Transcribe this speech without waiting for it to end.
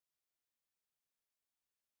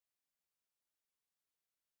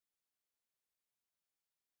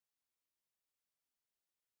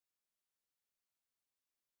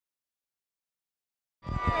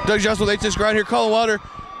Doug Johnson with HTS Grind here. Colin Wilder.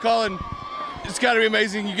 Colin, it's got to be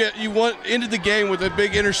amazing. You ended the game with a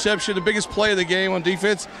big interception, the biggest play of the game on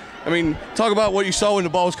defense. I mean, talk about what you saw when the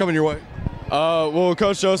ball was coming your way. Well,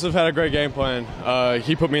 Coach Joseph had a great game plan.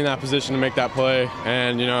 He put me in that position to make that play,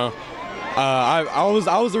 and you know, I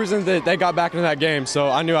was the reason that they got back into that game. So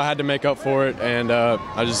I knew I had to make up for it, and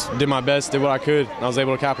I just did my best, did what I could, and I was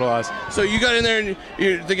able to capitalize. So you got in there and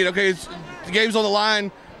you're thinking, okay, the game's on the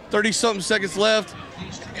line, 30-something seconds left,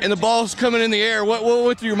 and the ball's coming in the air. What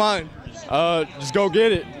went through your mind? Just go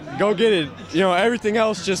get it. Go get it. You know, everything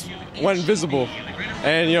else just went invisible.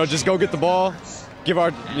 And, you know, just go get the ball,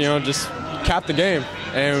 just cap the game.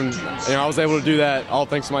 And, you know, I was able to do that all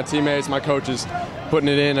thanks to my teammates, my coaches, putting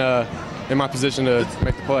it in my position to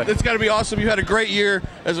make the play. It's got to be awesome. You had a great year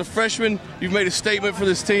as a freshman. You've made a statement for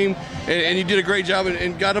this team, and you did a great job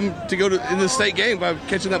and got them to go in the state game by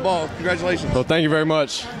catching that ball. Congratulations. Well, thank you very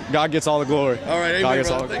much. God gets all the glory. All right, God gets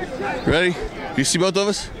all the glory. Ready? You see both of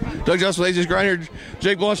us? Doug Johnson with HTS Grind here.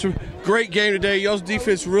 Jake Blomstrom, great game today. Y'all's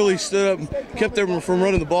defense really stood up and kept them from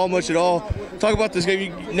running the ball much at all. Talk about this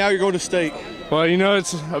game. Now you're going to state. Well, you know,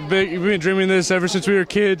 it's a big. We've been dreaming this ever since we were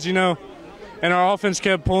kids, you know. And our offense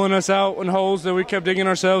kept pulling us out in holes that we kept digging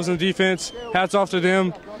ourselves in defense. Hats off to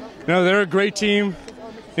them. You know, they're a great team.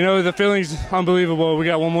 You know, the feeling's unbelievable. We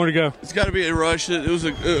got one more to go. It's got to be a rush. It was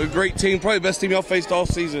a great team, probably the best team y'all faced all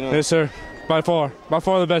season. Yes, sir. By far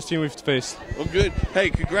the best team we've faced. Well, good. Hey,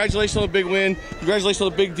 congratulations on the big win. Congratulations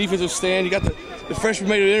on the big defensive stand. You got the freshman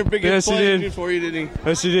made a big play for you, didn't he?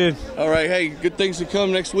 Yes, he did. All right. Hey, good things to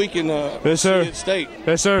come next week in yes, sir. State.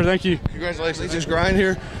 Yes, sir. Thank you. Congratulations. Just Grind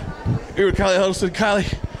here. Here with Kylie Huddleston.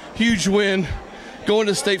 Kylie, huge win. Going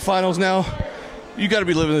to state finals now. You got to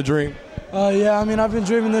be living the dream. Yeah, I mean, I've been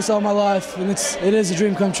dreaming this all my life, and it is a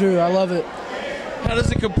dream come true. I love it. How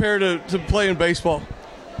does it compare to playing baseball?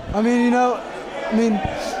 I mean, you know,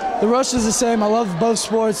 the rush is the same. I love both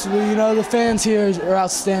sports. You know, the fans here are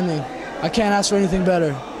outstanding. I can't ask for anything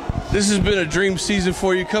better. This has been a dream season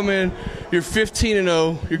for you. Come in, you're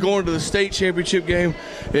 15-0. You're going to the state championship game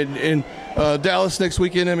in Dallas next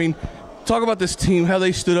weekend. I mean, talk about this team, how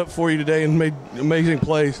they stood up for you today and made amazing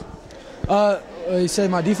plays. You say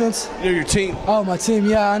my defense? Yeah, your team. Oh, my team.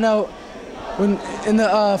 Yeah, I know. When in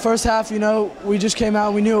the first half, you know, we just came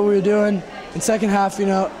out. We knew what we were doing. In second half, you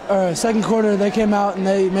know, or second quarter, they came out and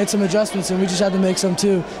they made some adjustments, and we just had to make some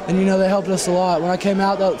too. And you know, they helped us a lot. When I came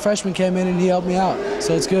out, the freshman came in and he helped me out.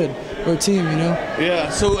 So it's good. We're a team, you know. Yeah.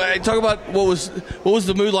 So talk about what was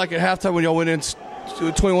the mood like at halftime when y'all went in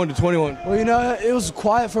 21-21? Well, you know, it was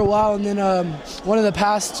quiet for a while, and then one of the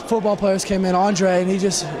past football players came in, Andre, and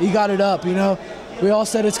he got it up. You know, we all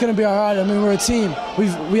said it's going to be all right. I mean, we're a team.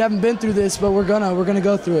 We haven't been through this, but we're gonna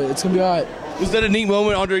go through it. It's going to be all right. Was that a neat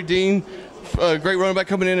moment, Andre Dean? Great running back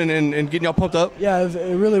coming in and getting y'all pumped up? Yeah,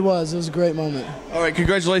 it really was. It was a great moment. All right,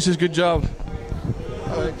 congratulations. Good job.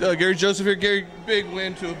 All right, Gary Joseph here. Gary, big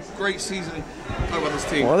win to a great season. Talk about this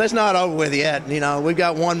team. Well, it's not over with yet. You know, we've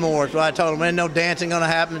got one more. So I told them, ain't no dancing going to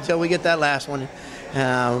happen until we get that last one.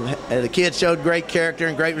 The kids showed great character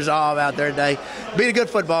and great resolve out there today. Beat a good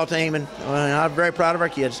football team, and I'm very proud of our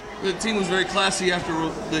kids. The team was very classy after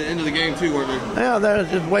the end of the game, too, weren't they? Yeah,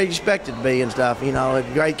 that's the way you expect it to be and stuff. You know, a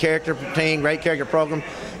great character team, great character program.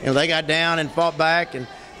 You know, they got down and fought back, and,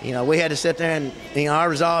 you know, we had to sit there and, you know, our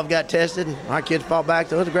resolve got tested, and our kids fought back.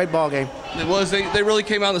 So it was a great ball game. It was. They really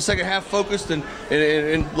came out in the second half focused and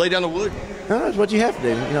laid down the wood. No, that's what you have to do.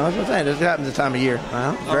 You know, that's what I'm saying. This happens this time of year.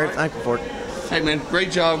 Very thankful for it. Hey, man,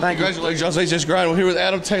 great job. Congratulations. Y'all say just grind. We're here with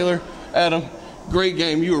Adam Taylor. Adam, great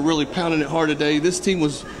game. You were really pounding it hard today. This team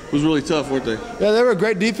was really tough, weren't they? Yeah, they were a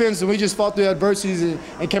great defense, and we just fought through adversities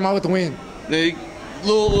and came out with the win. They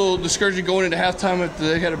little discouraging going into halftime after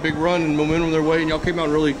they had a big run and momentum their way, and y'all came out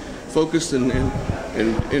really focused and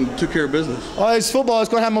took care of business. Oh, it's football. It's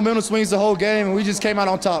going to have momentum swings the whole game, and we just came out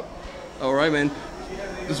on top. All right, man.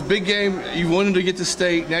 This big game, you wanted to get to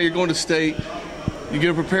state. Now you're going to state. You're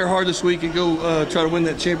going to prepare hard this week and go try to win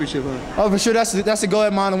that championship, huh? Oh, for sure. That's the goal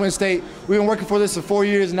of mine to win state. We've been working for this for 4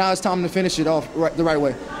 years, and now it's time to finish it off the right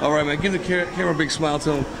way. All right, man. Give the camera a big smile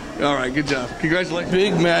to him. All right, good job. Congratulations.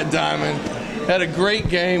 Big Matt Diamond had a great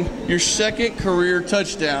game. Your second career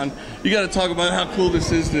touchdown. You got to talk about how cool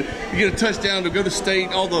this is. You get a touchdown to go to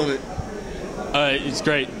state, all of it. It's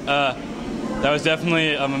great. That was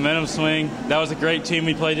definitely a momentum swing. That was a great team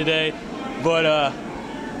we played today. But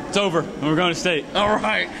it's over, and we're going to state. All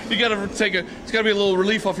right. You got to it's got to be a little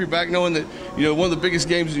relief off your back knowing that, you know, one of the biggest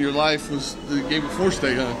games of your life was the game before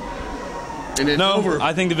state, huh? And it's over.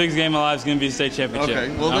 I think the biggest game of my life is going to be the state championship.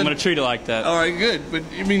 Okay. Well, I'm going to treat it like that. All right, good. But,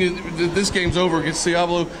 I mean, this game's over against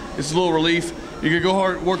Diablo. It's a little relief. You're gonna go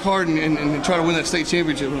hard, work hard, and try to win that state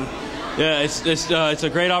championship. Huh? Yeah, it's a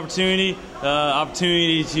great opportunity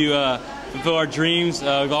to fulfill our dreams.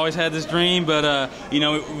 We've always had this dream, but you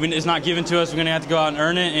know, it's not given to us. We're gonna have to go out and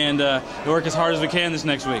earn it, and work as hard as we can this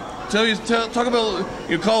next week. Talk about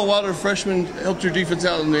Colorado, a freshman, helped your defense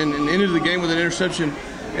out and ended the game with an interception,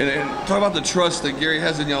 and talk about the trust that Gary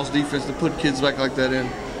has in y'all's defense to put kids back like that in.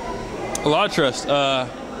 A lot of trust.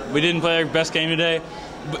 We didn't play our best game today,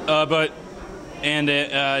 but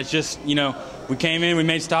it's just, you know, we came in, we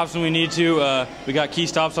made stops when we needed to. We got key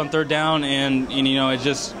stops on third down, and you know, it's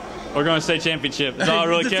just, we're going to state championship. That's all I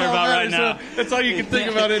really care about right now. That's all you can think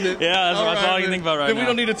about, isn't it? Yeah, that's all I can think about right now. Then we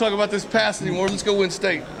don't need to talk about this pass anymore. Let's go win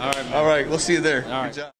state. All right, man. All right, we'll see you there. All right. Good job.